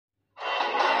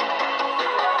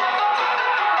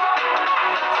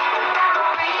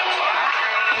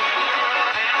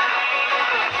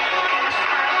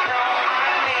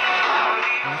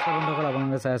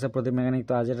আপোনালোকে চাই আছে প্ৰদীপ মেকানিক।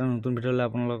 তো আজি এটা নতুন ভিডিঅ'লৈ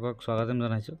আপোনালোকক স্বাগতম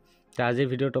জনাইছোঁ। তো আজিৰ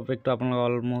ভিডিঅ'ৰ টপিকটো আপোনালোকে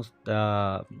অলমষ্ট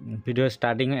ভিডিঅ'ৰ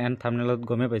ষ্টাৰ্টিং এণ্ড থাম্বনেইলত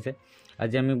গমেই পাইছে।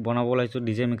 আজি আমি বনাব ওলাইছোঁ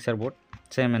ডিজে মিক্সাৰ বৰ্ড।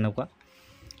 ছেম এনেকুৱা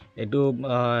এইটো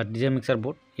ডিজে মিক্সাৰ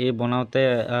বৰ্ড। এই বনাওঁতে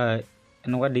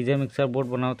এনেকুৱা ডিজে মিক্সাৰ বৰ্ড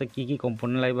বনাওঁতে কি কি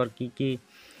কম্পনেণ্ট লাগিব আৰু কি কি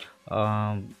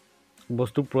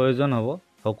বস্তুৰ প্ৰয়োজন হ'ব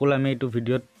সকলো আমি এইটো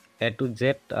ভিডিঅ'ত A to Z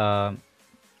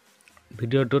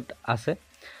ভিডিঅ'টোত আছে।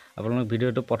 আপোনালোক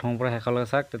ভিডিঅ'টো প্ৰথমৰ পৰা শেষলৈকে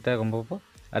চাওক, তেতিয়া গম পাব।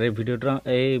 আৰু এই ভিডিঅ'টো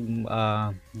এই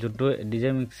যোনটো ডিজে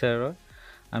মিক্সাৰৰ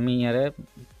আমি ইয়াৰে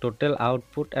টোটেল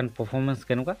আউটপুট এণ্ড পাৰফৰ্মেঞ্চ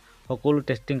কেনেকুৱা সকলো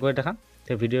টেষ্টিং কৰি দেখাম।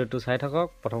 সেই ভিডিঅ'টো চাই থাকক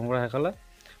প্ৰথমৰ পৰা শেষলৈ।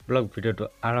 ব্লগ ভিডিঅ'টো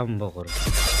আৰম্ভ কৰোঁ।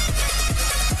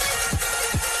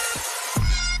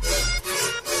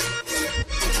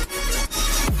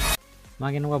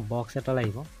 আমাক এনেকুৱা বক্স এটা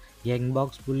লাগিব। গেং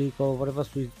বক্স বুলি ক'ব পাৰে বা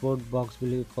ছুইচ বৰ্ড বক্স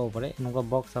বুলি ক'ব পাৰে। এনেকুৱা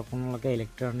বক্স আপোনালোকে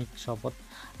ইলেক্ট্ৰনিক শ্বপত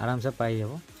আৰামছে পাই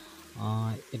যাব।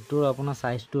 এইটোৰ আপোনাৰ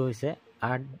চাইজটো হৈছে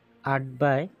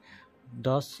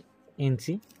 8x10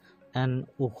 ইঞ্চি এণ্ড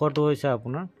ওখটো হৈছে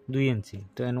আপোনাৰ 2 ইঞ্চি।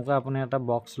 তো এনেকুৱা আপুনি এটা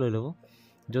বক্স লৈ ল'ব,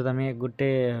 য'ত আমি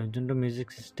গোটেই যোনটো মিউজিক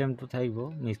চিষ্টেমটো থাকিব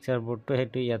মিক্সাৰ বৰ্ডটো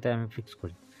সেইটো ইয়াতে আমি ফিক্স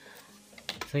কৰিম।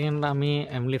 ছেকেণ্ড আমি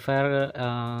এম্প্লিফায়াৰ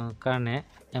কাৰণে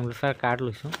এম্প্লিফায়াৰ কাৰ্ড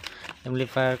লৈছোঁ।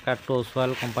 এম্প্লিফায়াৰ কাৰ্ডটো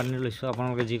ওচোৱাল কোম্পানীৰ লৈছোঁ।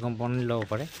 আপোনালোকে যি কোম্পানী ল'ব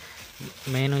পাৰে।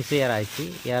 মেইন হৈছে ইয়াৰ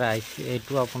আই চি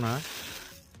এইটো আপোনাৰ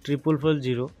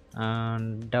 440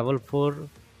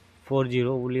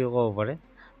 4440 বুলিও ক'ব পাৰে।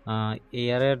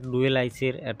 ইয়াৰে ডুৱেল আই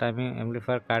চিৰ এটা আমি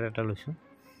এম্প্লিফায়াৰ কাৰ্ড এটা লৈছোঁ।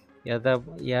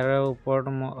 ইয়াৰ ওপৰত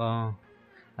মই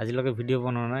আজিলৈকে ভিডিঅ'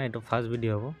 বনোৱা নাই, এইটো ফাৰ্ষ্ট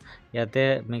ভিডিঅ' হ'ব। ইয়াতে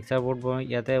মিক্সাৰ বৰ্ড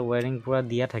ইয়াতে ৱায়াৰিং পূৰা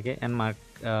দিয়া থাকে এণ্ড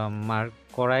মাৰ্ক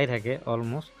কৰাই থাকে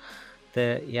অলমষ্ট। তে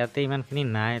ইয়াতে ইমানখিনি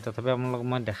নাই, তথাপি আপোনালোকক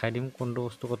মই দেখাই দিম কোনটো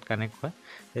বস্তু ক'ত কানেক্ট হয়।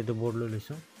 সেইটো বৰ্ড লৈ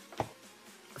লৈছোঁ।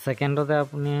 ছেকেণ্ডতে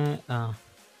আপুনি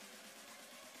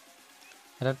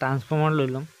এটা ট্ৰান্সফৰ্মাৰ লৈ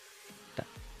ল'ম।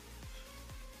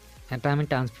 এটা আমি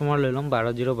ট্ৰান্সফৰ্মাৰ লৈ ল'ম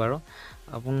 12-0-12।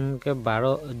 আপোনালোকে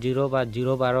 12-0 বা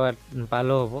 0-12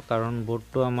 পালেও হ'ব, কাৰণ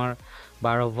বৰ্ডটো আমাৰ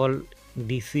 12 ভল্ট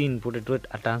DC ইনপুট। এইটো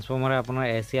ট্ৰান্সফৰ্মাৰে আপোনাৰ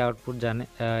AC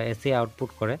আউটপুট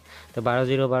কৰে। তো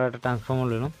 12-0-12 এটা ট্ৰান্সফৰ্মাৰ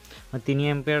লৈ ল'ম। মই 3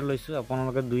 এম্পিয়াৰ লৈছোঁ,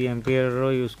 আপোনালোকে 2 এম্পিয়াৰো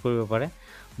ইউজ কৰিব পাৰে।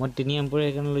 মই 3 এম্পিয়াৰ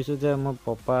সেইকাৰণে লৈছোঁ যে মই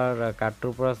প্ৰপাৰ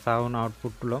কাৰ্ডটোৰ পৰা চাউণ্ড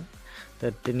আউটপুটটো ল'ম। তো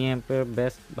 3 এম্পিয়াৰ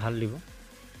বেষ্ট ভাল দিব।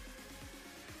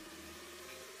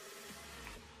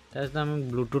 তাৰপিছত আমি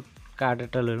ব্লুটুথ কাৰ্ড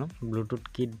এটা লৈ ল'ম। ব্লুটুথ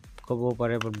কিট ক'ব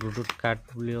পাৰে বা ব্লুটুথ কাৰ্ড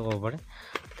বুলিও ক'ব পাৰে।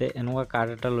 তো এনেকুৱা কাৰ্ড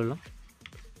এটা লৈ ল'ম।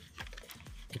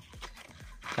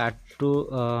 কাৰ্ডটো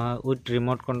উইথ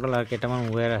ৰিম'ট কণ্ট্ৰল আৰু কেইটামান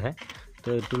ৱেৰ আহে। তো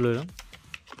এইটো লৈ ল'ম,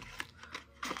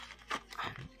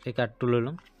 এই কাৰ্ডটো লৈ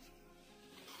ল'ম।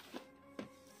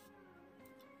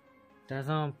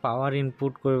 তাৰপিছত পাৱাৰ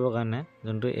ইনপুট কৰিবৰ কাৰণে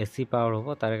যোনটো AC পাৱাৰ হ'ব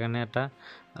তাৰ কাৰণে এটা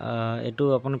এইটো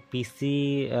আপুনি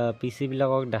PC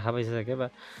বিলাকক দেখা পাইছে চাগে, বা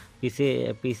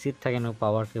PCত থাকে ন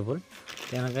পাৱাৰ কেবল।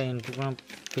 তেনেকৈ ইনপুট কৰা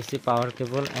PC পাৱাৰ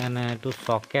কেবল এণ্ড এইটো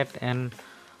চকেট এণ্ড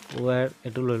ৱেৰ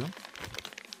এইটো লৈ ল'ম।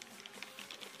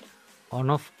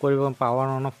 পাৱাৰ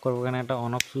অন অফ কৰিবৰ কাৰণে এটা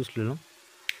অন অফ চুইচ লৈ ল'ম।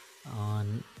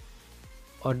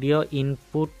 অডিঅ'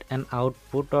 ইনপুট এণ্ড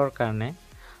আউটপুটৰ কাৰণে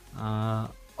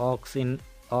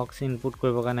অক্স ইনপুট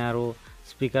কৰিবৰ কাৰণে আৰু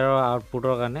স্পীকাৰৰ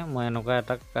আউটপুটৰ কাৰণে মই এনেকুৱা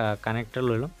এটা কানেক্টাৰ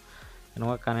লৈ ল'ম।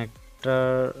 এনেকুৱা কানেক্টাৰ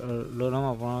লৈ ল'ম।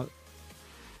 আপোনাৰ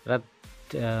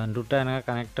দুটা এনেকুৱা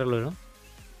কানেক্টাৰ লৈ ল'ম।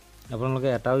 আপোনালোকে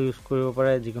এটাও ইউজ কৰিব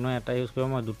পাৰে, যিকোনো এটা ইউজ কৰিব।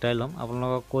 মই দুটাই ল'ম।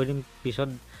 আপোনালোকক কৈ দিম পিছত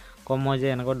কম মই যে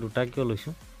এনেকুৱা দুটা কিয়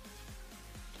লৈছোঁ।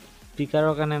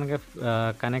 স্পীকাৰৰ কাৰণে এনেকৈ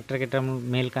কানেক্টাৰ কেইটামান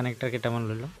মেইল কানেক্টাৰ কেইটামান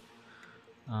লৈ ল'ম।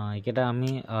 এইকেইটা আমি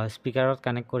স্পীকাৰত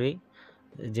কানেক্ট কৰি,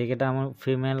 যিকেইটা আমাৰ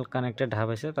ফিমেল কানেক্টাৰ দেখা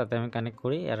পাইছে তাতে আমি কানেক্ট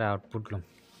কৰি ইয়াৰ আউটপুট ল'ম।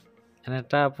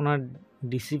 এটা আপোনাৰ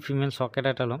DC ফিমেল চকেট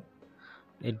এটা ল'ম।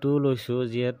 এইটো লৈছোঁ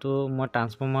যিহেতু মই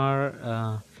ট্ৰান্সফৰ্মাৰ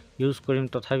ইউজ কৰিম,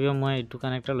 তথাপিও মই এইটো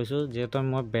কানেক্টাৰ লৈছোঁ যিহেতু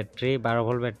মই 12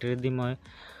 ভল্ট বেটাৰী দি মই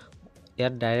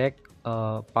ইয়াত ডাইৰেক্ট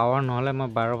পাৱাৰ নহ'লে মই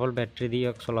 12 ভল্ট বেটাৰী দি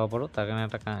ইয়াক চলাব পাৰোঁ। তাৰ কাৰণে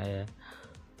এটা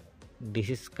DC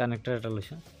কানেক্টাৰ এটা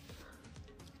লৈছোঁ।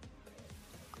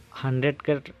 100K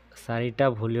 4টা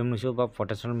ভলিউম লৈছোঁ, বা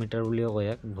পটেনচিয়েল মিটাৰ বুলিও কয়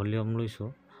ইয়াক। ভলিউম লৈছোঁ,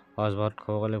 সহজ ভাষাত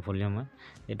ক'ব গ'লে ভলিউম হয়।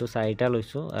 এইটো 4টা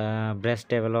লৈছোঁ ব্ৰেছ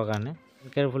টেবলৰ কাৰণে।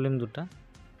 ভলিউম 2টা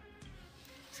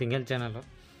ছিংগল চেনেলত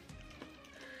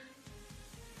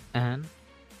এণ্ড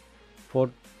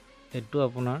এইটো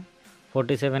আপোনাৰ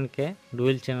 47K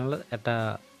ডুৱেল চেনেলত এটা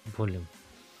ভলিউম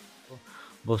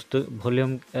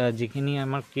ভলিউম যিখিনি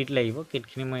আমাৰ কিট লাগিব,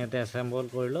 কিটখিনি মই ইয়াতে এছেম্বল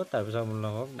কৰিলোঁ। তাৰপিছত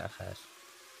আপোনালোকক দেখাই আছোঁ।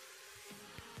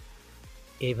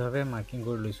 এইভাৱে মাৰ্কিং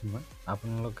কৰি লৈছোঁ মই।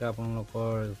 আপোনালোকে আপোনালোকৰ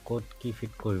ক'ত কি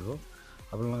ফিট কৰিব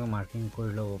আপোনালোকে মাৰ্কিং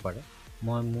কৰি ল'ব পাৰে।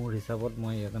 মই মোৰ হিচাপত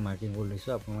মই ইয়াতে মাৰ্কিং কৰি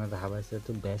লৈছোঁ। আপোনালোকে দেখা পাইছে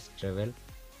এইটো best travel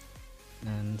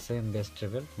and same bass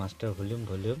treble, master volume,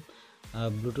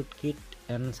 Bluetooth kit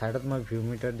and side of my view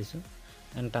meter disu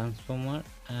and transformer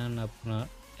and apnar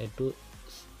etu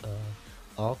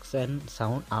aux and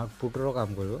sound output ro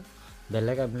kaam koribo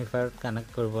beleg amplifier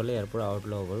connect koribole er pura out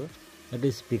logo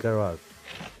etu speaker out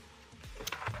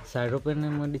side open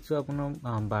moi dichu apnar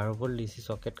 12 volt DC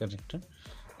socket connector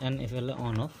and efale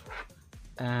on off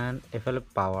and efale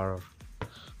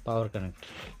power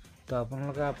connector তো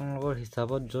আপোনালোকে আপোনালোকৰ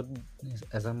হিচাপত যত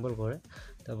এসাম্বল কৰে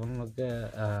তো আপোনালোকে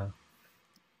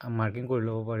marking কৰি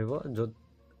ল'ব পাৰিব যত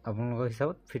আপোনালোকৰ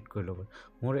হিচাপত ফিট কৰি ল'ব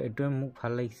মোৰ এটোৱে মোক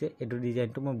ভাল লাগিছে এটো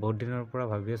ডিজাইনটো মই বহুত দিনৰ পৰা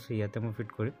ভাবি আছো ইয়াতে মই ফিট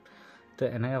কৰিম তো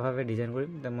এনেকা ভাবে ডিজাইন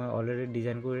কৰিম তো মই অলৰেডি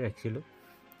ডিজাইন কৰি ৰাখিছিলো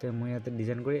তো মই ইয়াতে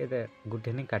ডিজাইন কৰি এটা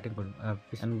গুটেনি কাটিং কৰিম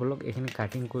পিছন ব্লক এখিনি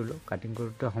কাটিং কৰিলো কাটিং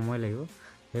কৰোতে সময় লাগিব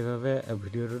সেইভাবে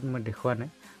ভিডিওটোত মই দেখুৱা নাই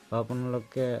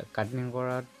আপোনালোকে কাটিং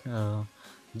কৰাত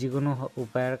যিকোনো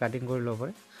উপায়েৰে কাটিং কৰি ল'ব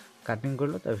পাৰে কাটিং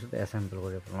কৰিলো তাৰপিছত এসেম্বল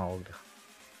কৰি আপোনালোকক দেখাম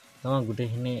তো মই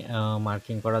গুটেখিনি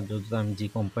মাৰ্কিং কৰা যত আমি যি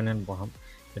কম্পোনেন্ট বহাম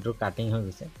এটো কাটিং হৈ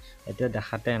গৈছে এতিয়া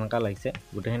দেখাতে এনেকা লাগিছে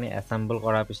গুটেখিনি এসেম্বল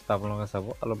কৰাৰ পিছত আপোনালোকে চাব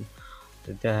অলপ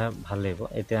তেতিয়া ভাল লাগিব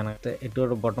এতিয়া এটো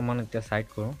বৰ্তমান এতিয়া সাইড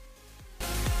কৰো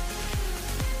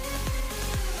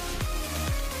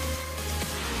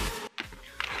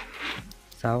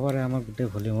সাভাৰে আমাৰ গুটে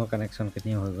ভলিউমৰ কানেকশন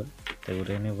কেনি হৈ গল তে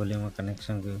গুটেখিনি ভলিউমৰ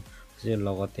কানেকশন যে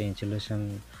লগতে ইনসুলেশন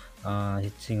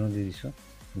হিটসিংও দি দিছো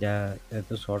যা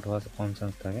এটো শৰ্ট হওয়াৰ কম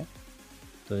চান্স থাকে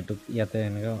তো এটো ইয়াতে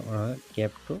এনেকা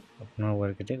ক্যাপটো আপোনাৰ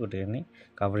ওয়াৰকেটে গুটেখিনি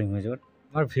কভাৰিং হৈ যাব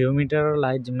আমাৰ ভিউ মিটাৰৰ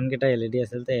লাইট যিমান কেটা এলইডি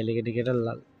আছিল তে এলইডি কেটা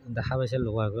দেখা পাইছে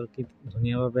লগোৱা গল কি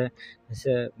ধুনিয়াভাৱে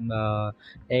আছে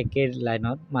একে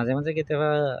লাইনত মাঝে মাঝে কেতিয়াবা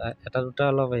এটা দুটা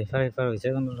অলপ হেফাৰ হৈছে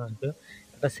কিন্তু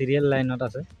এটা সিৰিয়াল লাইনত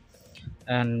আছে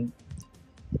and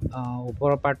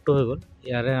উপৰৰ পাৰ্টটো হৈ গল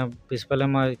ইয়াৰে পিছফালে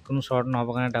মই কোনো শৰ্ট নহব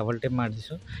কাৰণে ডাবল টেপ মাৰি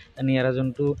দিছো and ইয়াৰে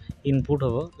যোনটো ইনপুট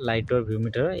হ'ব লাইটৰ ভিউ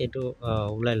মিটাৰ এটো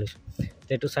উলাই লৈছো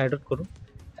এটো সাইডত কৰো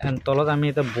and তলত আমি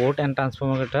এটা বোৰ্ড and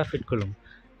ট্ৰান্সফৰ্মাৰ এটা ফিট কৰিম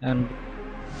and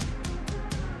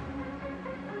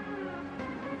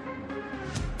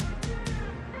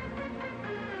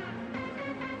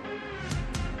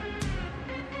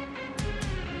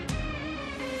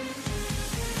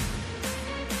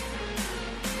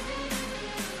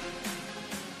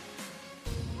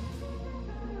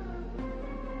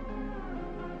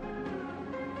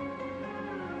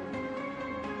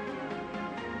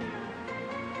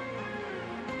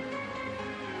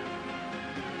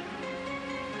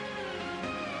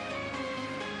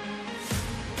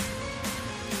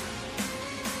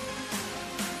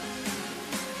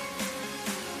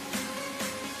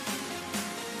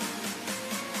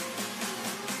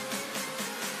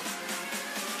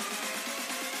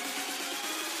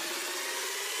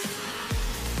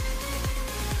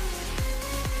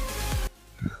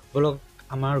বলক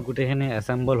আমাৰ গুটেখিনি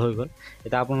এসেম্বল হৈ গল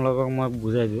এটা আপোনালোকক মই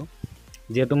বুজাই দিও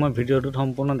যেহেতু মই ভিডিওটো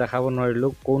সম্পূৰ্ণ দেখাব নোৱাৰিলো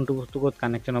কোনটো বস্তু ক'ত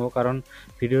কানেকশন হ'ব কাৰণ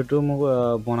ভিডিওটো মোক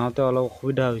বনাওতে অলপ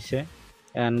অসুবিধা হৈছে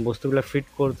এন্ড বস্তুবিলাক ফিট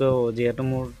কৰতে যেহেতু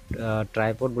মোৰ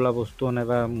ট্ৰাইপড বলা বস্তু নাই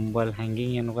বা মোবাইল হ্যাঙ্গিং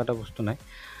এনেকুৱা এটা বস্তু নাই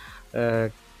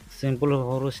সিম্পল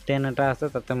সৰু স্ট্যান্ড এটা আছে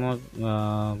তাতে মই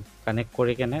কানেক্ট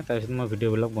কৰি কেনে তাৰপিছত মই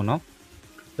ভিডিওবিলাক বনাও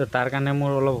তো তাৰ কাৰণে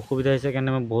মোৰ অলপ অসুবিধা হৈছে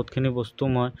কাৰণে মই বহুতখিনি বস্তু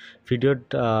মই ভিডিওত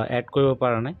এড কৰিব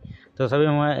পৰা নাই তথাপি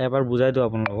মই এবাৰ বুজাই দিও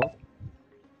আপোনালোকক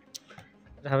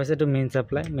এটা হৈছে তো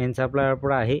মেইন সাপ্লাইৰ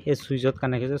পৰা আহি এই সুইচত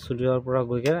কানেক্ট হৈছে সুইচৰ পৰা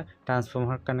গৈ কে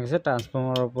ট্ৰান্সফৰ্মাৰ কানেক্ট হৈছে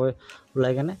ট্ৰান্সফৰ্মাৰৰ পৰা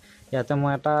ওলাই কেনে ইয়াতে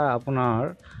মই এটা আপোনাৰ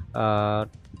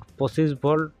 25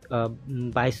 ভোল্ট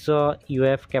 2200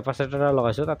 ইউএফ কেপাসিটৰ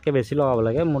লগাইছো তাতকে বেছি লগাব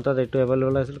লাগে মোৰ তাত এটো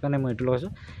এভেইলেবল আছিল কাৰণে মই এটো লগাইছো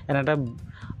এন এটা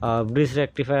ব্ৰিজ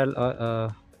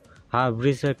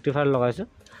ৰেক্টিফায়াৰ লগাইছো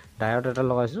ডায়োড এটা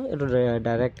লগাইছো এটো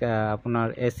ডাইৰেক্ট আপোনাৰ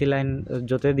এসি লাইন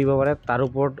যতে দিব পাৰে তাৰ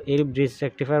ওপৰত এই ব্ৰিজ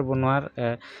ৰেক্টিফায়াৰ বনোৱাৰ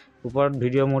ওপৰত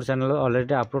ভিডিও মোৰ চেনেলত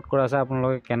অলৰেডি আপলোড কৰা আছে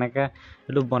আপোনালোকে কেনেকৈ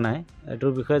এটো বনায়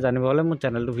এটোৰ বিষয়ে জানিব হলে মোৰ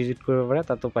চেনেলটো ভিজিট কৰিব পাৰে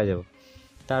তাতো পাই যাব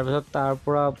তাৰ পিছত তাৰ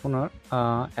পৰা আপোনাৰ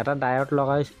এটা ডায়োড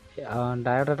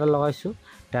এটা লগাইছো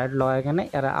ডায়োড লগাই কেনে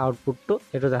এৰ আউটপুটটো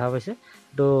এটো দেখা পাইছে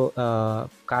এটো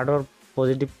কাৰ্ডৰ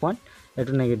পজিটিভ পইণ্ট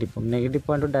এটো নেগেটিভ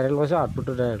পইণ্টটো ডাইৰেক্ট লগাইছো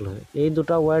আউটপুটটো ডাইৰেক্ট লগাইছো এই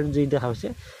দুটা ওয়্যাৰ যি দেখা হৈছে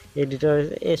এই দুটা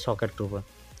এই সকেটটোৰ পৰা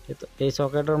এই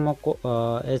সকেটৰ মই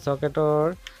এই সকেটৰ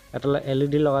এটা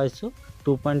এলইডি লগাইছো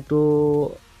 2.2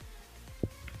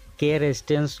 কে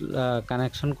ৰেজিস্ট্যান্স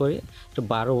কানেকশন কৰি তো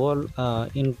 12 ভোল্ট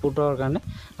ইনপুটৰ কাৰণে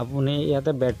আপুনি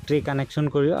ইয়াতে ব্যাটাৰি কানেকশন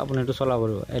কৰি আপুনি এটো চলাব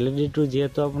পাৰিব এলইডি টো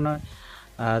যেহেতু আপোনাৰ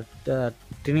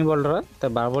 3 ভোল্টৰ তো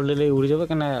 12 ভোল্ট দিলে উৰি যাব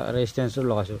কেনে ৰেজিস্ট্যান্সটো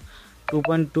লগাইছো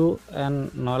 2.2 এন্ড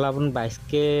নহলে আপুনি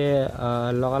 22 কে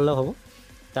লগালে হ'ব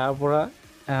তাৰ পৰা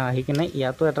হিকনে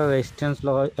ইয়াতো এটা ৰেজিস্ট্যান্স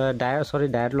লগাই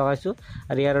ডায়োড লগাইছো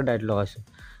আৰু ইয়াৰো ডায়োড লগাইছো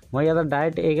মই ইয়াতে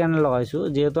ডাইৰেক্ট এই কাৰণে লগাইছোঁ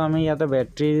যিহেতু আমি ইয়াতে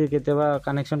বেটাৰী কেতিয়াবা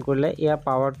কানেকশ্যন কৰিলে ইয়াৰ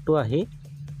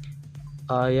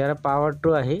পাৱাৰটো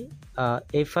আহি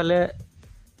এইফালে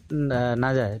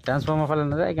নাযায়, ট্ৰান্সফৰ্মাৰ ফালে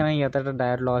নাযায়। সেইকাৰণে ইয়াতে এটা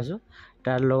ডাইৰেক্ট লগাইছোঁ।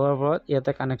 ডাইৰেক্ট লগোৱাৰ পৰত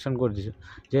ইয়াতে কানেকশ্যন কৰি দিছোঁ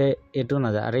যে এইটো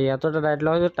নাযায়, আৰু ইয়াতো এটা ডাইৰেক্ট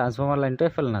লগাইছোঁ ট্ৰান্সফৰ্মাৰ লাইনটো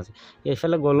এইফালে নাযায়।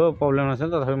 এইফালে গ'লেও প্ৰব্লেম নাছিল,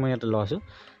 তথাপি মই ইয়াতে লগাইছোঁ।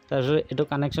 তাৰপিছত এইটো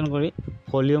কানেকশ্যন কৰি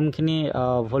ভলিউমখিনি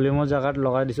ভলিউমৰ জেগাত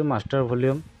লগাই দিছোঁ মাষ্টাৰ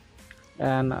ভলিউম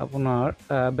এণ্ড আপোনাৰ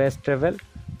বেছ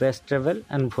travel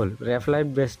and full left right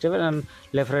বেছ travel and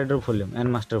left ৰাইটৰ volume and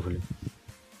master volume.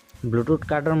 Bluetooth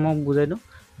কাৰ্ডৰ মই বুজাই দিওঁ।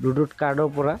 ব্লুটুথ কাৰ্ডৰ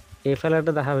পৰা এইফালে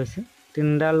এটা দেখা পাইছে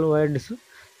 3ডাল ৱায়াৰ দিছোঁ।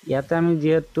 ইয়াতে আমি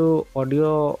যিহেতু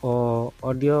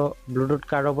অডিঅ' ব্লুটুথ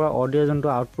কাৰ্ডৰ পৰা অডিঅ' যোনটো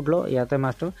আউটপুট লওঁ ইয়াতে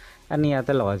মাষ্টাৰ এণ্ড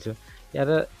ইয়াতে লগাইছোঁ।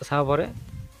 ইয়াতে চাব পাৰে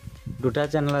 2টা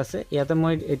চেনেল আছে। ইয়াতে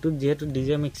মই এইটোত যিহেতু DJ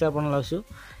মিক্সাৰ বনাইছোঁ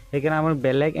সেইকাৰণে আমাৰ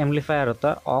বেলেগ এম্প্লিফায়াৰ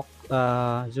এটা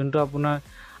যোনটো আপোনাৰ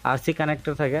RC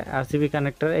কানেক্টৰ থাকে, RCB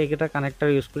কানেক্টৰ, এইকেইটা কানেক্টৰ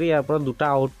ইউজ কৰি ইয়াৰ পৰা 2টা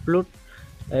আউটপুট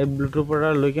এই ব্লুটুথৰ পৰা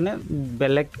লৈ কিনে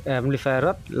বেলেগ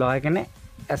এম্প্লিফায়াৰত লগাই কিনে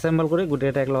এছেম্বল কৰি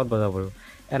গোটেইটা একলগত বজাব পাৰিব।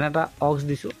 এনে এটা অক্স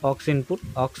দিছোঁ, অক্স ইনপুট।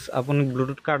 অক্স আপুনি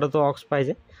ব্লুটুথ কাৰ্ডতো অক্স পাই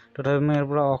যায়, তথাপি মই ইয়াৰ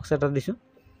পৰা অক্স এটা দিছোঁ।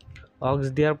 অক্স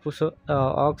দিয়াৰ পিছত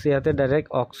অক্স ইয়াতে ডাইৰেক্ট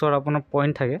অক্সৰ আপোনাৰ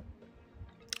পইণ্ট থাকে,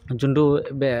 যোনটো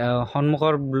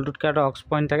সন্মুখৰ ব্লুটুথ কাৰ্ডৰ অক্স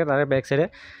পইণ্ট থাকে তাৰে বেক চাইডে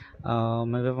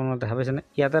মই আপোনালোকে দেখা পাইছেনে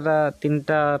ইয়াতে এটা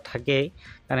 3টা থাকেই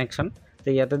কানেকশ্যন, তো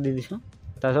ইয়াতে দি দিছোঁ।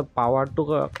 তাৰপিছত পাৱাৰটো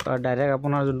ডাইৰেক্ট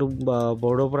আপোনাৰ যোনটো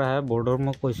বৰ্ডৰ পৰা আহে, বৰ্ডৰ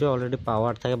মই কৈছোঁ অলৰেডি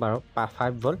পাৱাৰ থাকে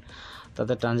 5 ভল্ট,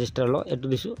 তাতে ট্ৰানজিষ্টাৰ লওঁ এইটো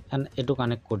দিছোঁ এণ্ড এইটো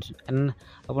কানেক্ট কৰিছোঁ। এণ্ড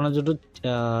আপোনাৰ যোনটো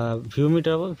ভিউ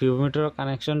মিটাৰ হ'ব, ভিউ মিটাৰৰ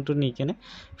কানেকশ্যনটো নি কেনে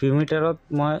ভিউ মিটাৰত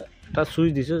মই এটা চুইচ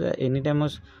দিছোঁ যে এনি টাইম মই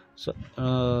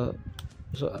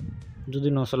যদি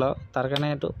নচলাওঁ তাৰ কাৰণে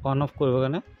এইটো অন অফ কৰিবৰ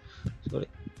কাৰণে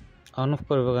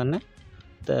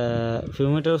ভিউ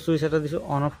মিটাৰৰ চুইচ এটা দিছোঁ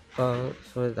অন অফ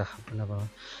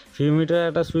ভিউ মিটাৰ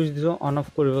এটা চুইচ দিছোঁ অন অফ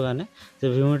কৰিবৰ কাৰণে, যে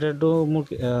ভিউ মিটাৰটো মোৰ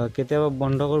কেতিয়াবা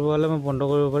বন্ধ কৰিব হ'লে মই বন্ধ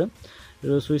কৰিব পাৰিম।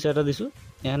 এইটো চুইচ এটা দিছোঁ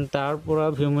এণ্ড তাৰ পৰা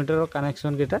ভিউ মিটাৰৰ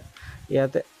কানেকশ্যনকেইটা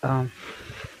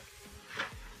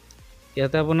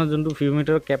ইয়াতে আপোনাৰ যোনটো ভিউ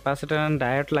মিটাৰৰ কেপাচিটাৰ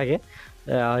ডাইৰেক্ট লাগে।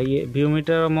 ভিউ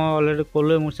মিটাৰ মই অলৰেডি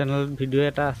ক'লোৱে, মোৰ চেনেলত ভিডিঅ'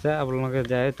 এটা আছে, আপোনালোকে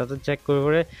যায় তাতে চেক কৰিব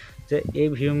পাৰে যে এই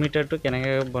ভিউ মিটাৰটো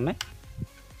কেনেকৈ বনায়।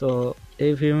 তো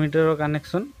এই ভিউ মিটাৰৰ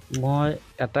কানেকশ্যন মই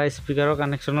এটা স্পীকাৰৰ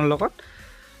কানেকশ্যনৰ লগত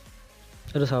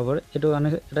এইটো চাব পাৰে, এইটো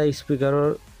এটা স্পীকাৰৰ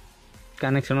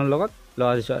কানেকশ্যনৰ লগত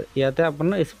লগাই দিছোঁ। আৰু ইয়াতে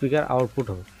আপোনাৰ স্পীকাৰ আউটপুট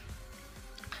হ'ব।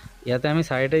 ইয়াতে আমি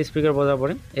 4টা স্পীকাৰ বজাব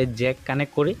পাৰিম এই জেক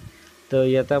কানেক্ট কৰি। তো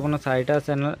ইয়াতে আপোনাৰ 4টা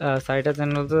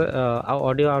চেনেলতে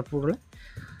অডিঅ' আউটপুট হ'লে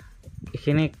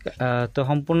এইখিনি তো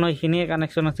সম্পূৰ্ণ এইখিনিয়ে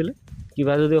কানেকশ্যন আছিলে।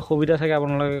 কিবা যদি অসুবিধা থাকে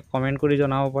আপোনালোকে কমেণ্ট কৰি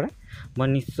জনাব পাৰে, মই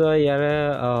নিশ্চয় ইয়াৰে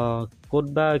ক'ত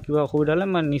বা কিবা অসুবিধা হ'লে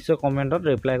মই নিশ্চয় কমেণ্টত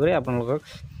ৰিপ্লাই কৰি আপোনালোকক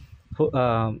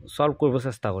ছল্ভ কৰিব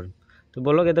চেষ্টা কৰিম। তো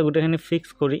বলক এতিয়া গোটেইখিনি ফিক্স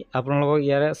কৰি আপোনালোকক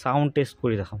ইয়াৰে চাউণ্ড টেষ্ট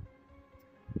কৰি দেখাম।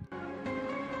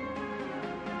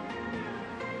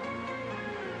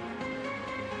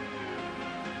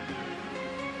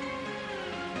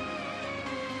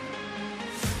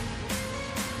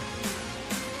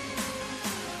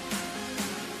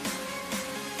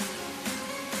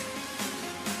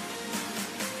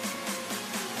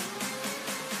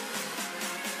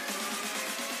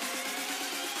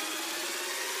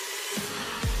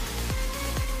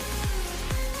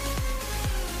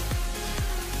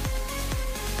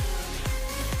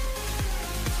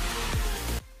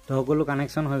 তো সকলো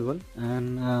কানেকশ্যন হৈ গ'ল এণ্ড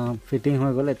ফিটিং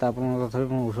হৈ গ'ল। এতিয়া আপোনালোকক তথাপি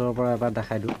মই ওচৰৰ পৰা এবাৰ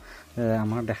দেখাই দিওঁ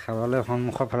আমাৰ দেখাবলৈ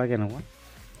সন্মুখৰ ফালে কেনেকুৱা।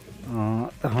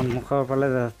 সন্মুখৰ ফালে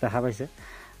দেখা পাইছে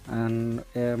এণ্ড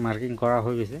মাৰ্কিং কৰা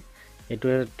হৈ গৈছে।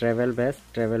 এইটোৱে ট্ৰেভেল বেছ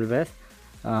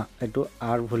এইটো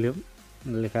আৰ ভলিউম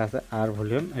লিখা আছে, আৰ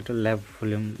ভলিউম। এইটো লেফ্ট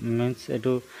ভলিউম মিনছ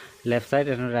এইটো লেফ্ট ছাইড,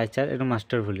 এইটো ৰাইট ছাইড, এইটো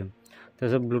মাষ্টাৰ ভলিউম।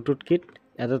 তাৰপিছত ব্লুটুথ কিট,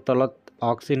 ইয়াতে তলত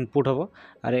অক্স ইনপুট হ'ব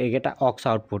আৰু এইকেইটা অক্স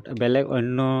আউটপুট। বেলেগ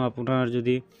অন্য আপোনাৰ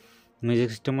যদি মিউজিক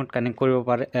চিষ্টেমত কানেক্ট কৰিব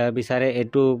বিচাৰে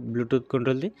এইটো ব্লুটুথ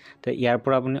কণ্ট্ৰল দি, তো ইয়াৰ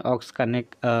পৰা আপুনি অক্স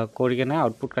কানেক্ট কৰি কিনে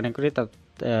আউটপুট কানেক্ট কৰি তাত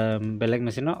বেলেগ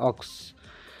মেচিনৰ অক্স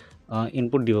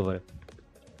ইনপুট দিব পাৰে।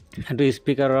 সেইটো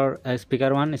স্পীকাৰ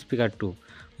 1 স্পীকাৰ 2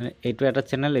 মানে এইটো এটা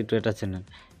চেনেল, এইটো এটা চেনেল।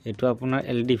 এইটো আপোনাৰ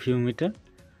LED ভিউ মিটাৰ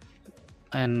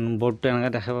এণ্ড বৰ্ডটো এনেকৈ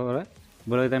দেখাব পাৰে।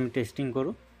 বলক এতিয়া আমি টেষ্টিং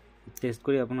কৰোঁ। টেষ্ট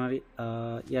কৰি আপোনাৰ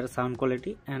ইয়াৰ চাউণ্ড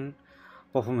কোৱালিটি এণ্ড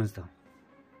পাৰফৰ্মেঞ্চ দিওঁ।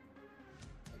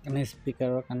 এনে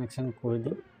স্পীকাৰৰ কানেকশ্যন কৰি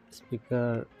দিওঁ।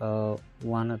 স্পীকাৰ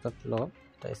 1 এটাত লগাওঁ,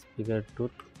 এটা স্পীকাৰ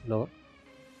 2ত লগাইছোঁ।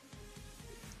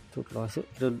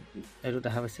 এইটো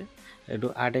দেখা পাইছে, এইটো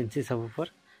 8 ইঞ্চি ছাবওফাৰ,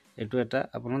 এইটো এটা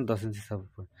আপোনাৰ 10 ইঞ্চি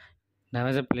ছাবওফাৰ। দেখা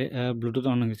পাইছে ব্লুটুথ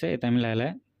অন হৈ গৈছে। এতিয়া আমি লাহে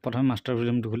লাহে প্ৰথমে মাষ্টাৰ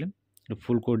ভলিউমটো খুলিম, এইটো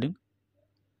ফুল কৰি দিম।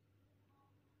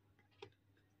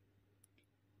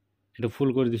 এটো ফুল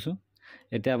কৰি দিছো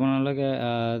এতিয়া আপোনালোকে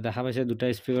দেখা পাইছে দুটা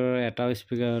স্পিকাৰৰ এটা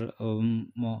স্পিকাৰ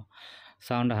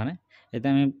সাউন্ড আহা নাই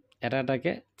এতিয়া আমি এটা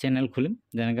এটাকে চেনেল খুলিম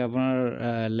যেনেকৈ আপোনাৰ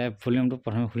লেফট ভলিউমটো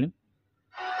প্ৰথমে খুলিম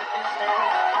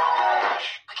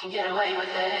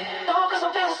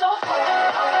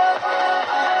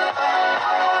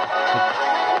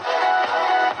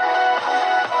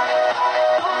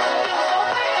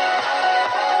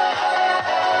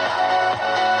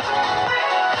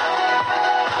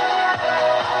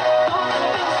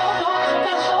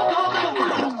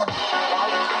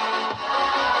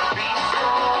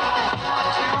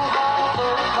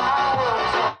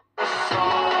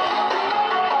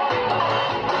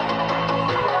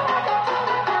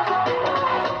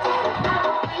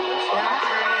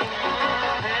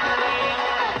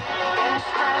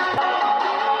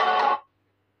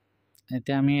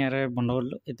এতিয়া আমি ইয়াৰে বন্ধ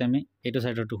কৰিলো এতিয়া আমি এইটো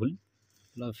সাইডৰটো খুলিম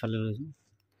অলপ ফালে লৈছো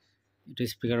এইটো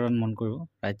স্পিকাৰত মন কৰিব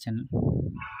ৰাইট চেনেল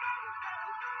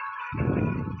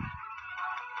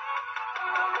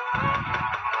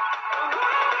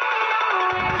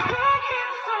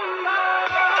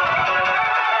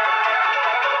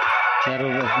আৰু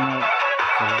আপোনাৰ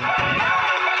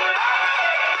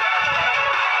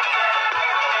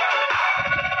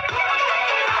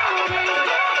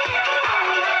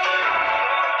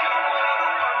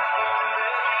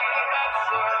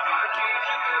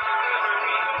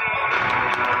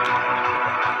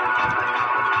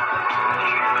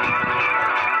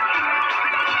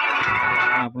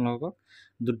আপোনালোকক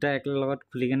দুটা একেল লগত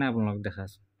খুলি কেনে আপোনালোক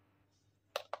দেখাছো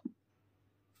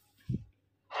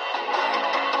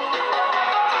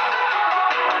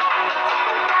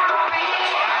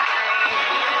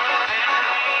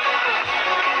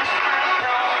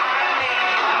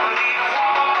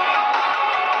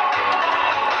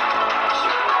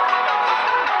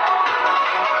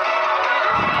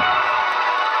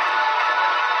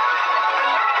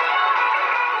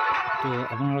তো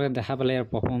আপোনালোকে দেখা পালে ইয়াৰ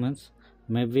পাৰফৰ্মেন্স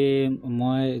মেবি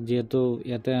মই যেহেতু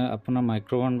ইয়াতে আপোনাৰ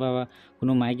মাইক্ৰোফোন বা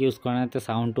কোনো মাইক ইউজ কৰা নাই তে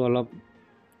সাউন্ডটো অলপ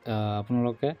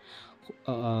আপোনালোকে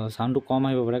সাউন্ডটো কম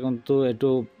আহিব পাৰে কিন্তু এটো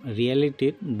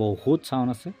ৰিয়েলিটিত বহুত সাউন্ড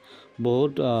আছে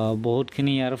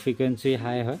বহুতখিনি ইয়াৰ ফ্ৰিকুৱেন্সি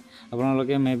হাই হয়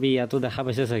আপোনালোকে মেবি ইয়াতো দেখা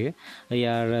পাইছে চাগে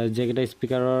ইয়াৰ যেকেটা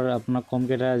স্পিকাৰৰ আপোনাৰ কম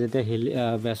কেটা যেতিয়া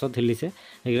বেছত হিলিছে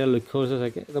এইকেইটা লক্ষ্য হৈছে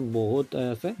চাগে বহুত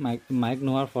আছে মাইক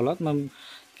নোৱাৰ ফলত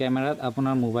কেমেৰাত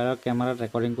আপোনাৰ মোবাইলৰ কেমেৰাত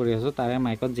ৰেকৰ্ডিং কৰি আছো তাৰে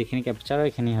মাইকত যিখিনি ক্যাপচাৰ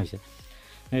এইখিনি হৈছে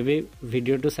মেবি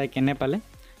ভিডিওটো চাই কেনে পালে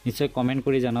নিশ্চয় কমেন্ট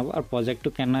কৰি জনাব আৰু প্ৰজেক্টটো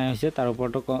কেনে হৈছে তাৰ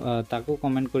ওপৰতো তাকো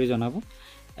কমেন্ট কৰি জনাব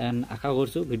এন্ড আশা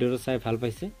কৰিছো ভিডিওটো চাই ভাল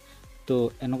পাইছে তো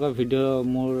এনেকুৱা ভিডিও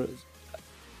মোৰ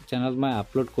চেনেলত মই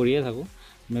আপলোড কৰিয়ে থাকো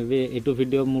মেবি এইটো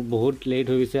ভিডিও মোৰ বহুত লেট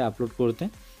হৈ গৈছে আপলোড কৰোতে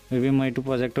মেবি মই এইটো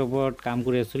প্ৰজেক্টৰ ওপৰত কাম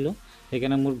কৰি আছিলো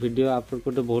সেইকাৰণে মোৰ ভিডিও আপলোড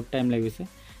কৰোতে বহুত টাইম লাগিছে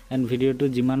এন্ড ভিডিওটো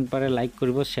যিমান পাৰে লাইক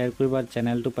কৰিব শেয়াৰ কৰিব আৰু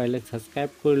চেনেলটো পাৰিলে সাবস্ক্ৰাইব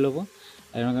কৰি ল'ব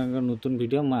এনেকুৱা নতুন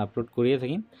ভিডিও মই আপলোড কৰিয়ে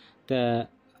থাকিম তে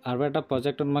আৰু এটা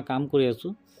প্ৰজেক্টত মই কাম কৰি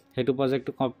আছো হেতু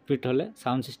প্ৰজেক্টটো কমপ্লিট হলে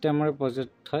সাউন্ড সিস্টেমৰ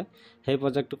প্ৰজেক্ট হয় সেই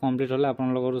প্ৰজেক্টটো কমপ্লিট হলে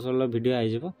আপোনালোকৰ ওচৰলৈ ভিডিও আহি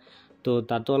যাব তো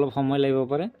তাতো অলপ সময় লাগিব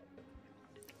পাৰে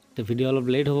তে ভিডিও অলপ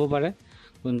লেট হ'ব পাৰে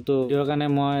কিন্তু ভিডিওৰ কাৰণে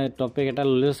মই টপিক এটা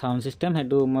ললো সাউন্ড সিস্টেম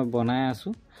হেতু মই বনাই আছো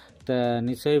তে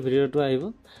নিশ্চয় ভিডিওটো আহিব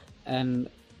এন্ড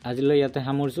আজিলৈ ইয়াতে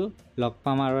সামৰিছো লগ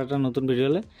পাম আৰু এটা নতুন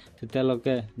ভিডিওলৈ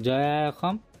তেতিয়ালৈকে জয়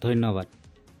অসম ধন্যবাদ